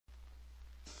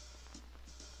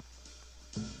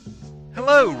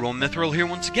Hello, Mithril here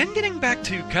once again, getting back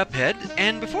to Cuphead,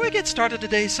 and before we get started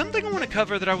today, something I want to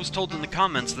cover that I was told in the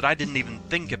comments that I didn't even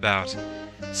think about.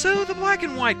 So, the black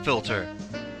and white filter.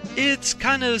 It's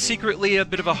kinda secretly a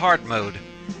bit of a hard mode.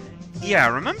 Yeah,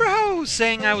 remember how I was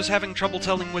saying I was having trouble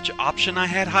telling which option I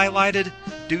had highlighted,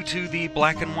 due to the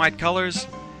black and white colors?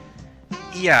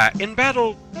 Yeah, in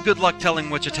battle, good luck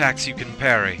telling which attacks you can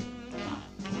parry.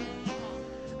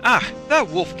 Ah, that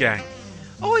Wolfgang.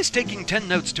 Always taking 10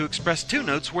 notes to express 2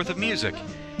 notes worth of music.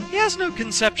 He has no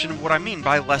conception of what I mean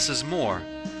by less is more.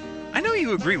 I know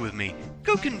you agree with me.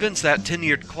 Go convince that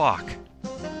tin-eared clock.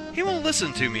 He won't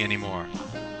listen to me anymore.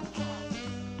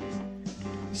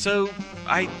 So,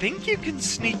 I think you can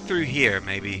sneak through here,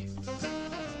 maybe.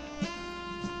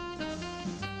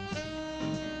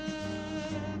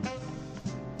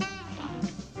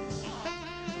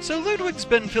 So Ludwig's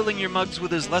been filling your mugs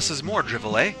with his less is more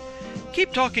drivel, eh?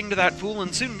 Keep talking to that fool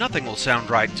and soon nothing will sound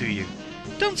right to you.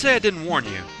 Don't say I didn't warn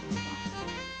you.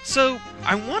 So,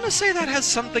 I want to say that has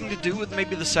something to do with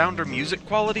maybe the sound or music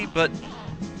quality, but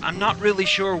I'm not really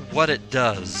sure what it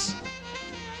does.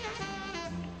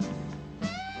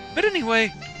 But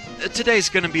anyway, today's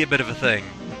gonna be a bit of a thing.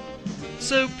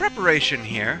 So, preparation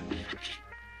here.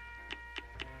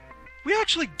 We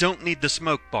actually don't need the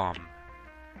smoke bomb.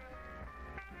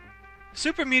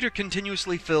 Super meter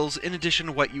continuously fills in addition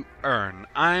to what you earn.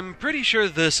 I'm pretty sure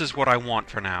this is what I want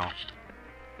for now.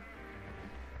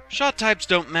 Shot types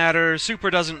don't matter,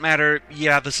 super doesn't matter,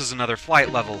 yeah, this is another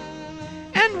flight level.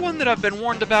 And one that I've been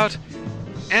warned about,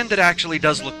 and that actually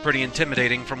does look pretty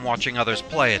intimidating from watching others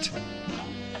play it.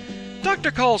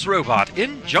 Dr. Kahl's robot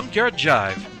in Junkyard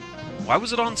Jive. Why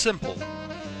was it on simple?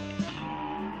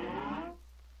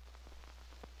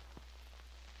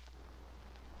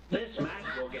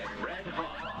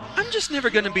 I'm just never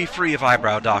going to be free of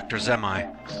eyebrow doctors, am I?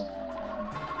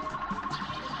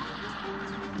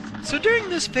 So during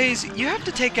this phase, you have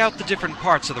to take out the different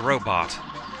parts of the robot.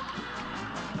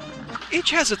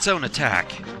 Each has its own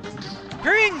attack.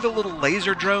 Parrying the little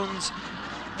laser drones,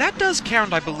 that does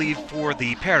count, I believe, for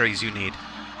the parries you need.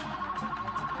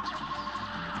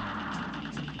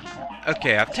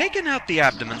 Okay, I've taken out the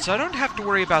abdomen, so I don't have to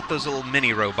worry about those little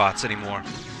mini-robots anymore.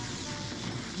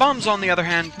 Bombs, on the other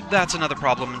hand, that's another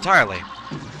problem entirely.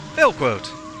 Fail quote.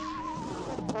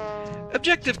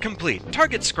 Objective complete.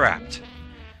 Target scrapped.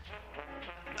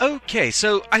 Okay,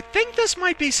 so I think this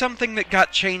might be something that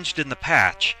got changed in the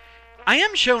patch. I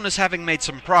am shown as having made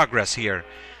some progress here.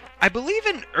 I believe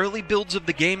in early builds of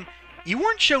the game, you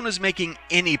weren't shown as making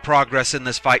any progress in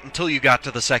this fight until you got to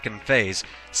the second phase,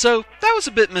 so that was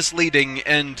a bit misleading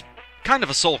and kind of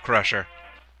a soul crusher.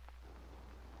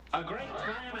 A great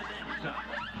time and then some.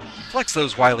 Flex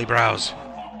those wily brows.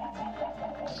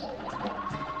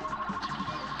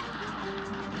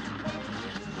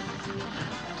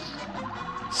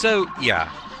 So,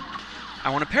 yeah. I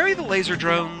want to parry the laser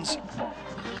drones,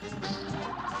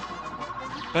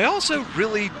 but I also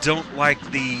really don't like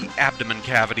the abdomen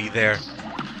cavity there.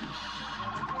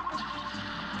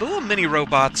 The little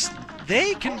mini-robots,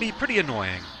 they can be pretty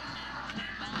annoying.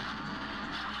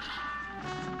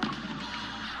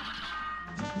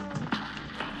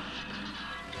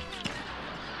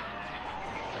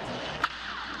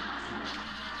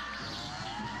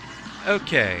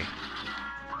 Okay.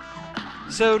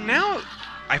 So now,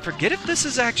 I forget if this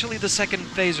is actually the second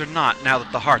phase or not, now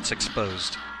that the heart's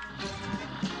exposed.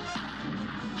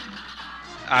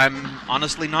 I'm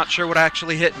honestly not sure what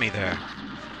actually hit me there.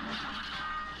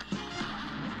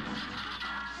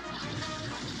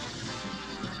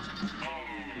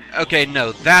 Okay,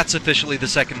 no, that's officially the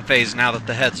second phase now that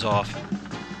the head's off.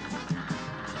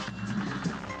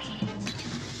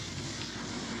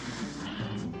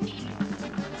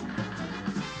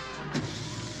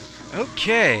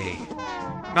 Okay.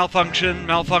 Malfunction,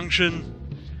 malfunction.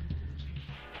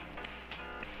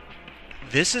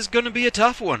 This is gonna be a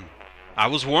tough one. I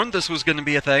was warned this was gonna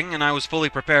be a thing, and I was fully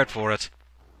prepared for it.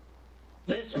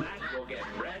 This match will get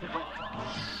red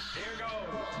hot. Here goes.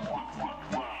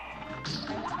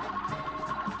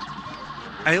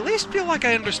 I at least feel like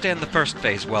I understand the first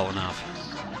phase well enough.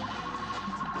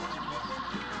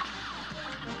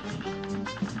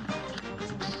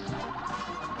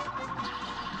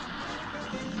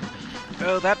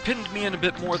 Oh, that pinned me in a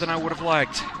bit more than I would have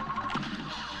liked.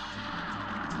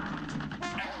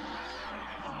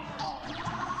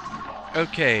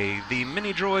 Okay, the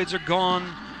mini-droids are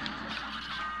gone.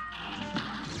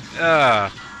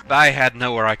 I had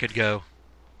nowhere I could go.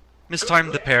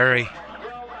 Mistimed the parry.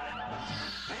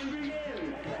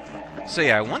 So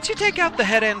yeah, once you take out the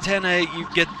head antenna, you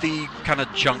get the kind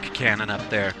of junk cannon up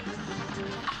there.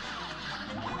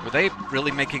 Were they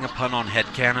really making a pun on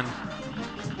headcanon?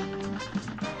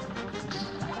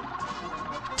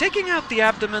 Taking out the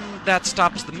abdomen, that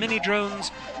stops the mini-drones.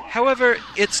 However,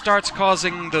 it starts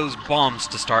causing those bombs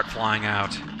to start flying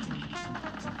out.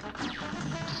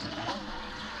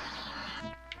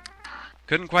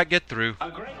 Couldn't quite get through.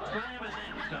 A great slam and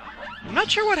then some. I'm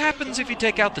not sure what happens if you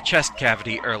take out the chest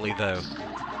cavity early, though.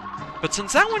 But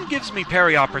since that one gives me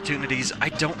parry opportunities, I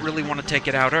don't really want to take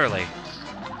it out early.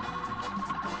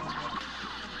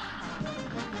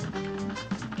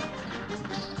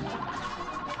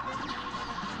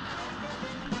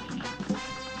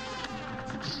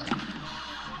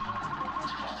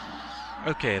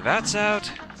 Okay, that's out.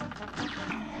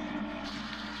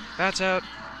 That's out.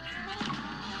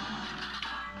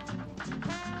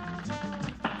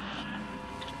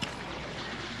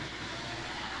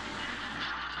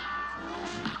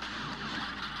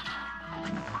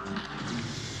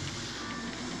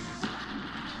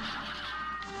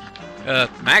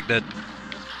 Magnet?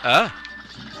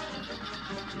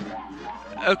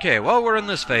 Okay, well, we're in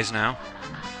this phase now.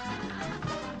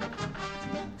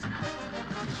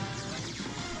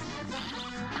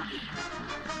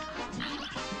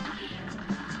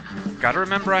 Gotta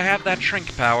remember I have that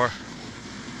shrink power.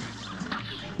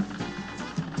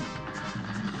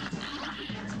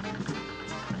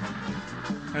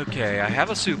 Okay, I have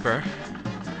a super.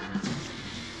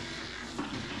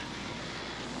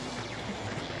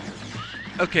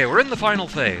 Okay, we're in the final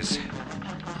phase.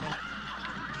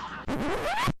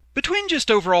 Between just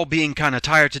overall being kinda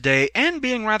tired today and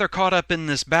being rather caught up in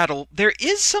this battle, there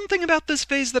is something about this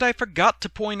phase that I forgot to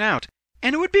point out,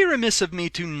 and it would be remiss of me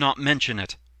to not mention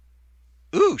it.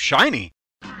 Ooh, shiny!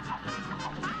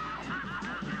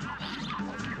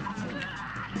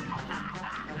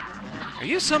 Are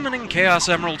you summoning Chaos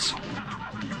Emeralds?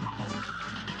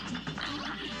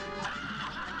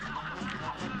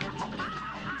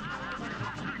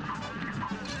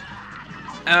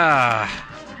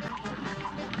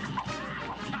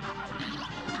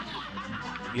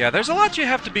 Yeah, there's a lot you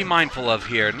have to be mindful of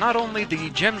here. Not only the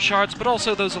gem shards, but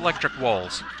also those electric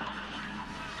walls.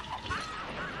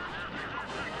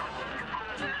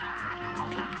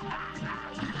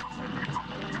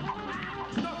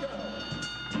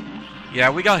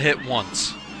 Yeah, we got hit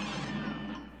once.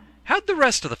 How'd the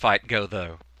rest of the fight go,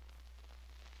 though?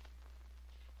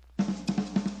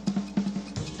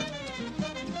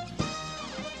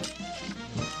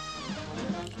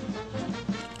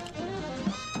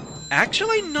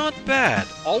 Actually, not bad.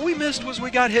 All we missed was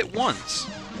we got hit once.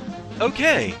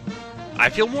 Okay, I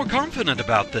feel more confident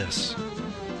about this.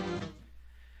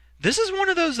 This is one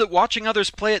of those that watching others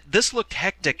play it, this looked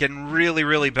hectic and really,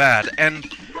 really bad.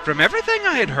 And from everything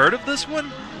I had heard of this one,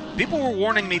 people were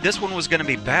warning me this one was going to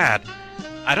be bad.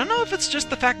 I don't know if it's just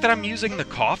the fact that I'm using the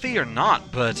coffee or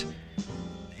not, but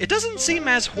it doesn't seem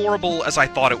as horrible as I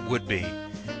thought it would be.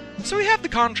 So we have the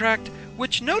contract,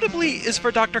 which notably is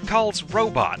for Dr. Kahl's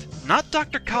robot, not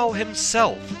Dr. Kahl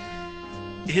himself.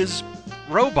 His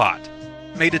robot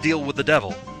made a deal with the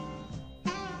devil.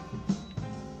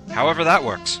 However that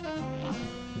works.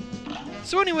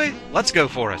 So anyway, let's go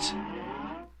for it.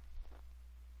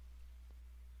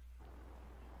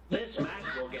 This match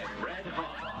will get red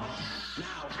hot.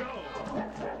 Now go!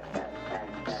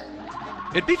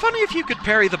 It'd be funny if you could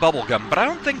parry the bubblegum, but I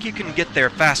don't think you can get there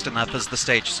fast enough as the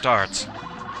stage starts.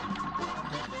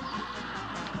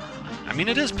 I mean,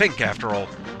 it is pink after all.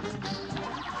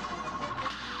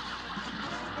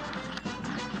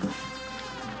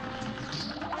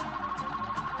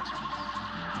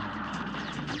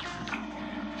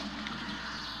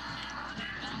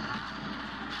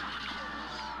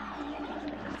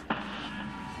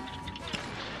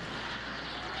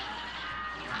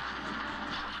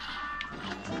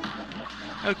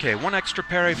 Okay, one extra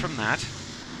parry from that.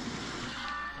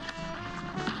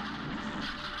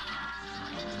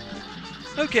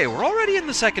 Okay, we're already in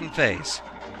the second phase.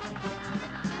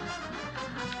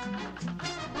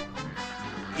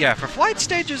 Yeah, for flight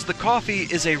stages, the coffee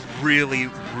is a really,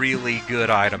 really good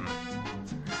item.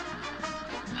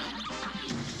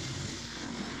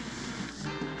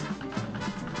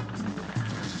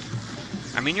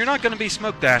 I mean, you're not going to be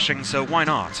smoke dashing, so why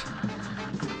not?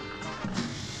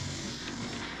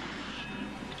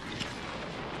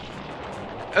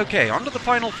 Okay, on to the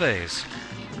final phase.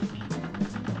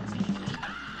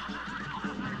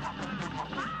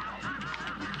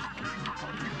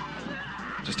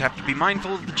 Just have to be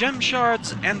mindful of the gem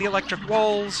shards and the electric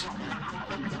walls.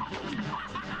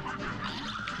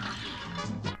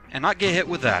 And not get hit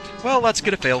with that. Well, let's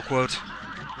get a fail quote.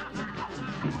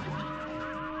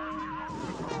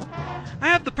 I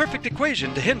have the perfect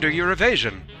equation to hinder your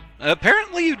evasion.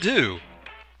 Apparently you do.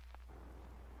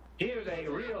 Here's a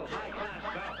real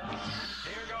high-class belt.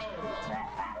 Here goes.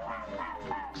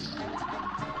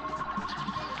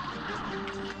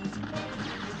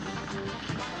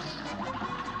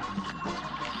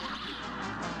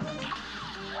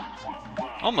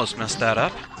 Almost messed that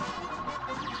up.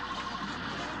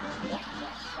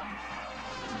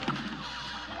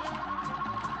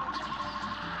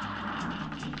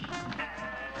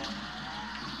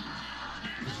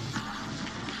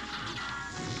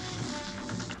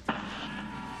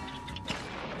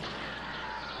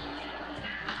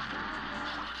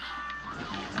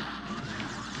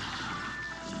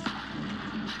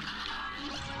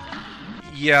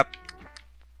 Yep.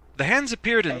 The hands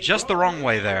appeared in just the wrong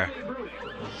way there.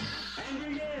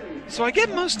 So I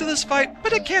get most of this fight,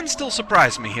 but it can still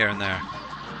surprise me here and there.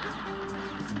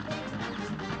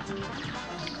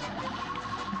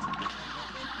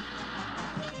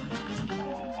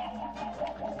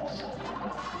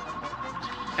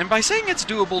 And by saying it's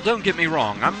doable, don't get me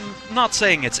wrong, I'm not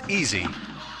saying it's easy.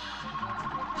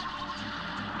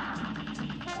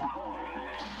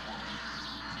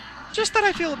 Just that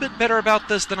I feel a bit better about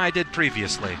this than I did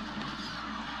previously.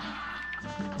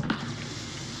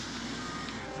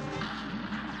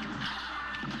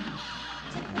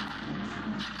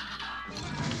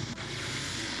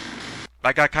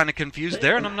 I got kind of confused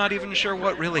there, and I'm not even sure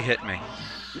what really hit me.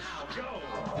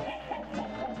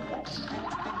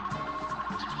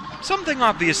 Something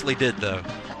obviously did, though.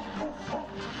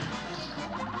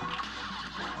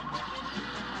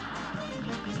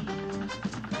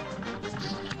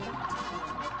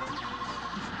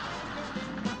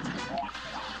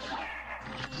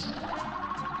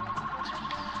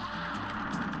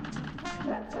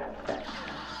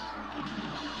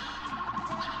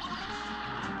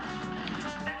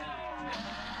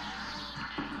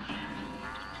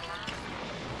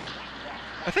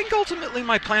 I think ultimately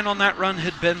my plan on that run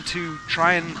had been to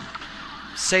try and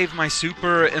save my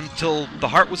super until the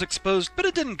heart was exposed, but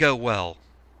it didn't go well.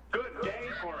 Good day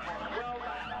for us. Well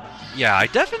done. Yeah, I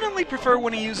definitely prefer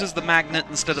when he uses the magnet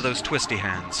instead of those twisty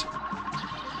hands.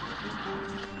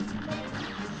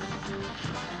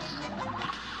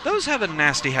 Those have a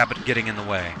nasty habit of getting in the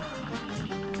way.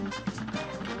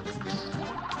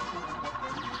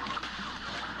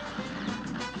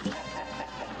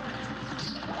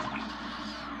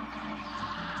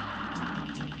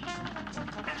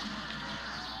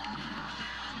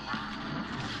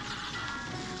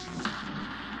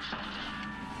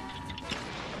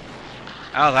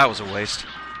 Oh, that was a waste.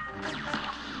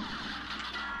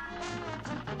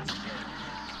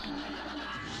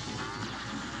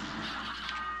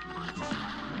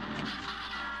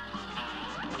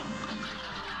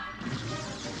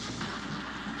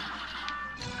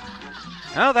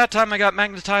 Oh, that time I got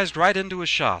magnetized right into his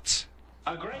shots.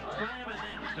 A great slam and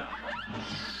then some.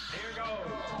 Here goes.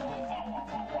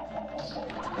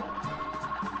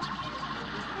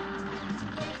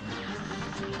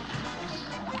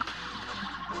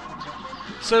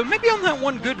 So maybe on that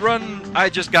one good run, I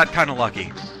just got kind of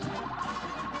lucky.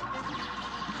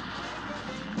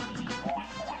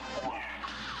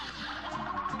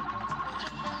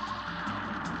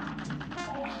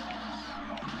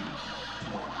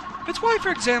 It's why,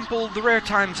 for example, the rare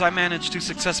times I manage to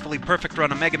successfully perfect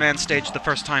run a Mega Man stage the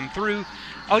first time through,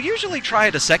 I'll usually try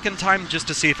it a second time just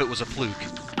to see if it was a fluke.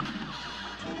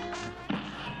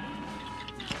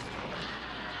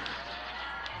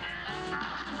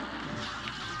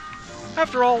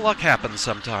 After all, luck happens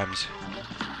sometimes.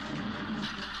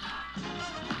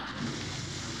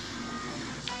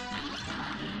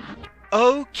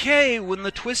 Okay, when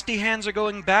the twisty hands are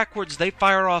going backwards, they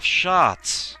fire off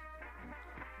shots.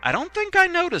 I don't think I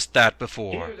noticed that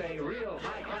before. Here's a real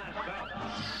high-class belt.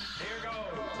 Here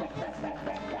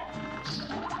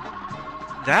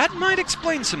goes. That might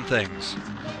explain some things.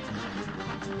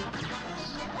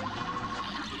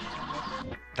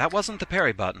 That wasn't the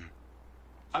parry button.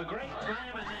 A great slam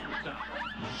and then some.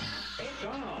 It's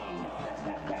on.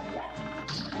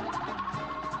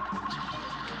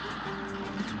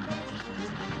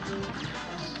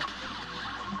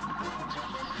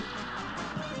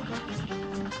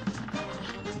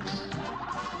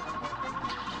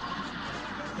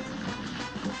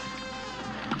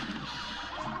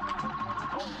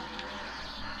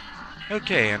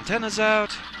 Okay, antennas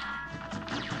out.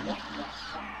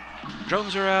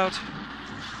 Drones are out.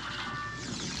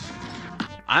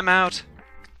 I'm out.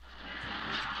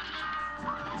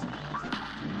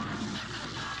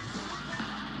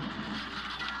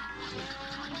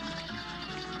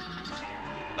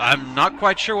 I'm not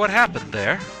quite sure what happened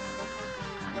there.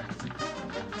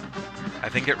 I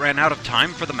think it ran out of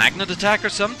time for the magnet attack or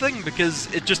something,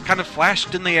 because it just kind of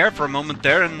flashed in the air for a moment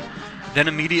there and then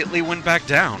immediately went back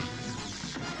down.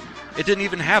 It didn't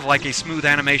even have like a smooth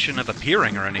animation of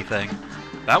appearing or anything.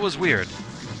 That was weird.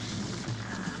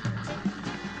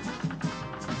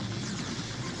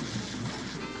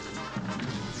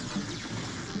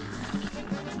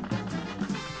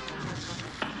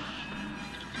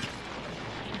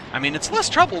 I mean, it's less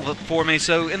trouble for me,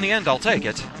 so in the end I'll take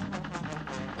it.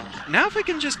 Now if we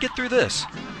can just get through this.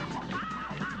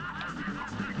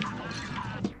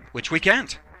 Which we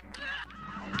can't.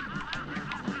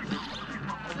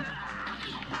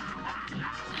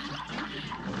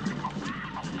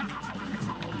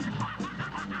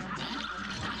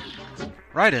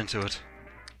 Right into it.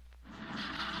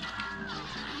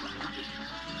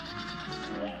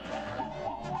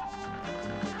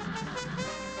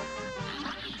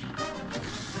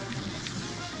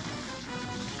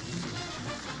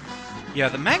 Yeah,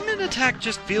 the magnet attack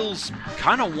just feels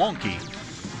kind of wonky.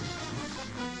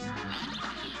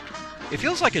 It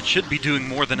feels like it should be doing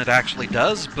more than it actually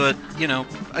does, but, you know,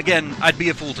 again, I'd be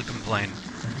a fool to complain.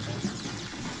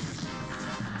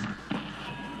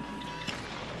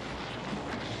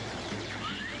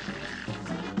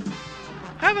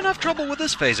 I have enough trouble with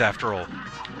this phase after all.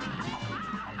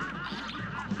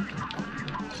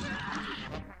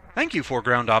 Thank you,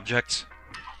 foreground objects.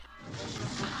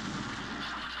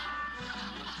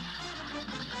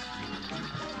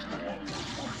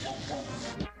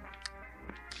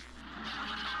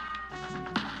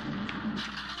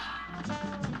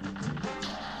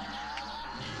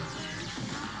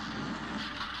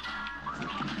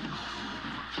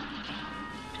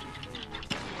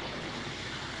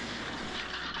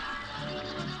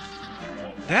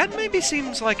 That maybe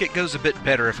seems like it goes a bit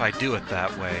better if I do it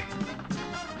that way.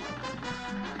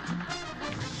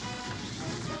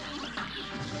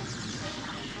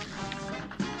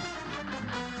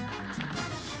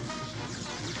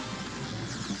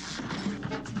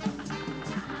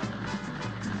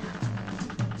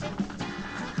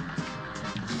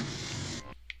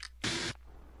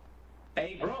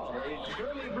 A brawl is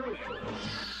surely brewing.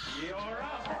 You're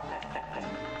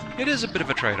up. It is a bit of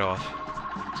a trade-off.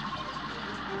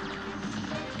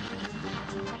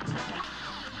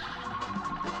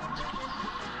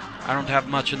 I don't have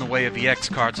much in the way of EX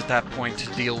cards at that point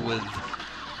to deal with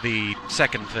the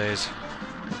second phase.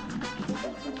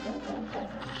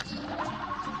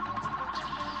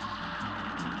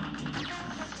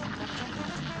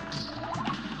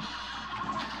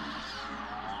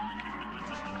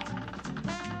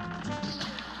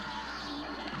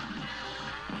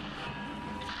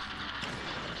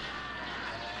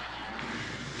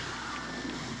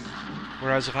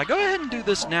 Whereas if I go ahead and do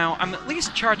this now, I'm at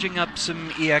least charging up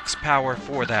some EX power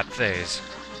for that phase.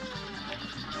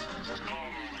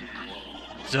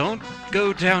 Don't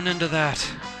go down into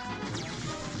that.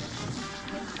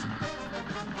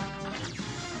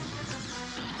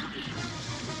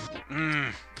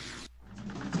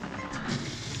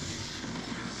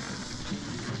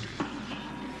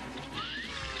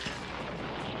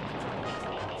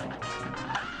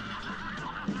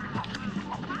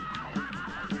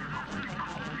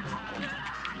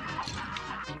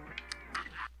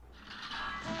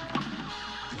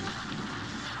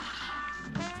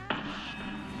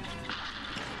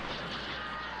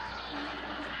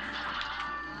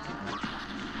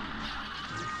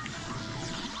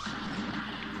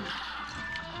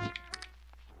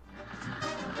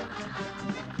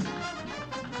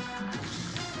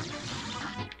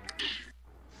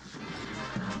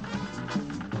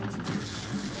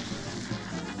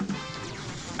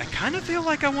 I kind of feel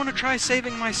like I want to try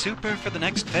saving my super for the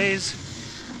next phase.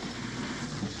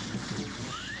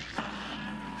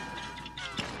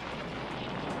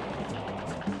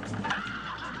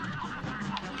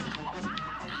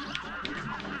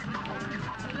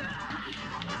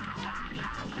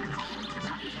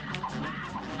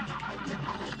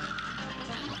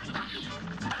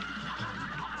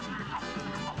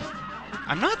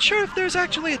 I'm not sure if there's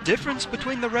actually a difference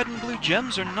between the red and blue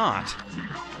gems or not.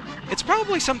 It's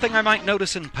probably something I might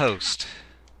notice in post.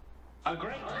 A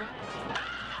great.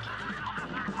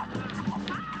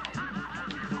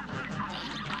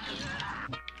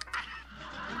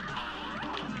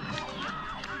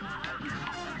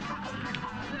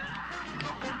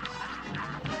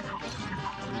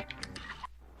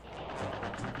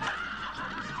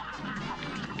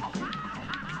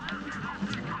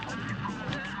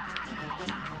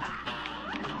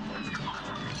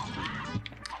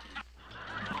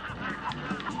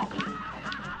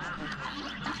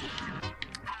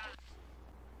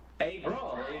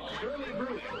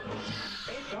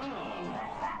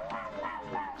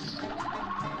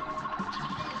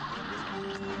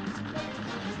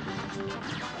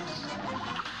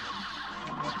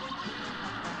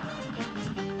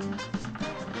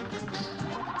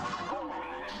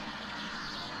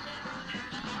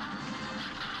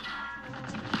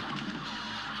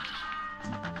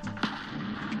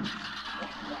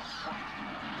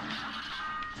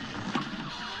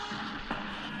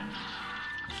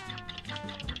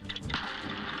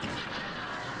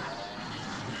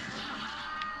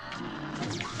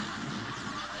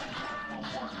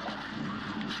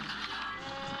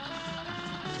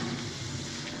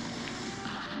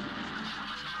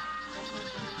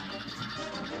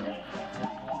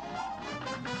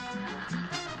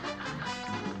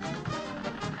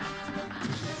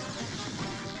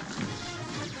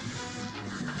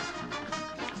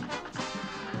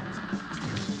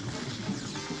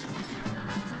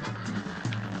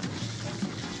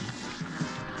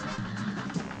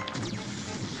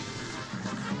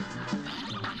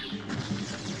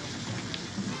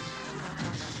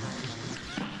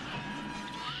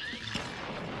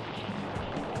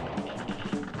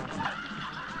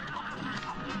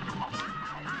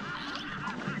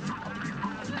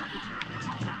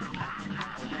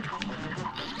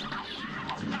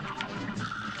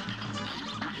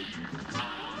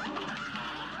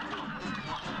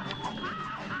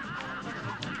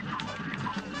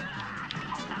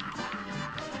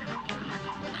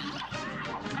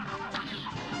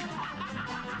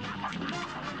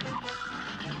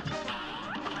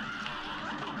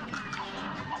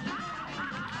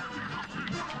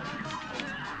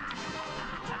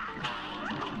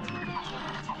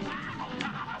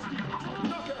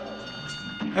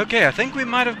 Okay, I think we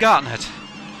might have gotten it.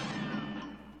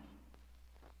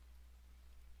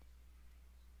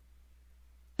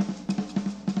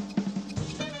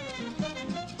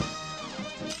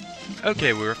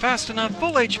 Okay, we were fast enough,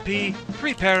 full HP,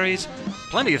 3 parries,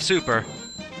 plenty of super.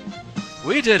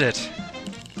 We did it!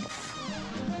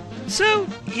 So,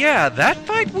 yeah, that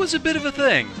fight was a bit of a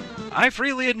thing. I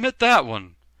freely admit that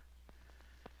one.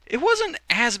 It wasn't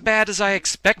as bad as I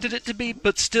expected it to be,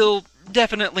 but still,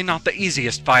 definitely not the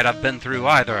easiest fight I've been through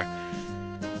either.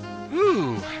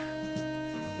 Ooh.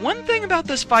 One thing about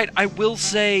this fight I will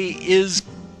say is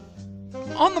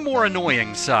on the more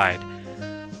annoying side.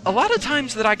 A lot of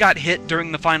times that I got hit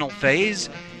during the final phase,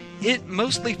 it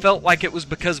mostly felt like it was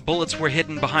because bullets were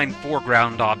hidden behind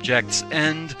foreground objects,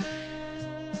 and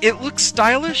it looks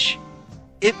stylish.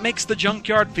 It makes the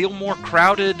junkyard feel more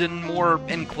crowded and more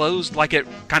enclosed like it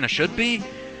kind of should be,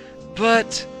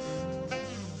 but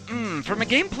from a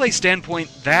gameplay standpoint,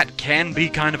 that can be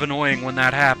kind of annoying when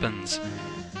that happens.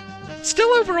 Still,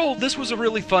 overall, this was a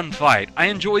really fun fight. I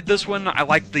enjoyed this one. I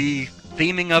liked the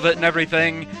theming of it and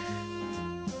everything.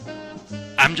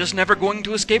 I'm just never going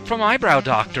to escape from eyebrow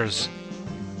doctors.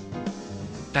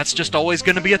 That's just always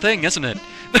going to be a thing, isn't it?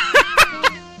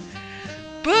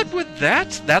 But with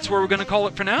that, that's where we're going to call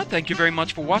it for now. Thank you very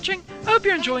much for watching. I hope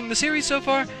you're enjoying the series so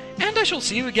far, and I shall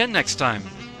see you again next time.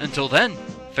 Until then,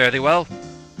 fare thee well.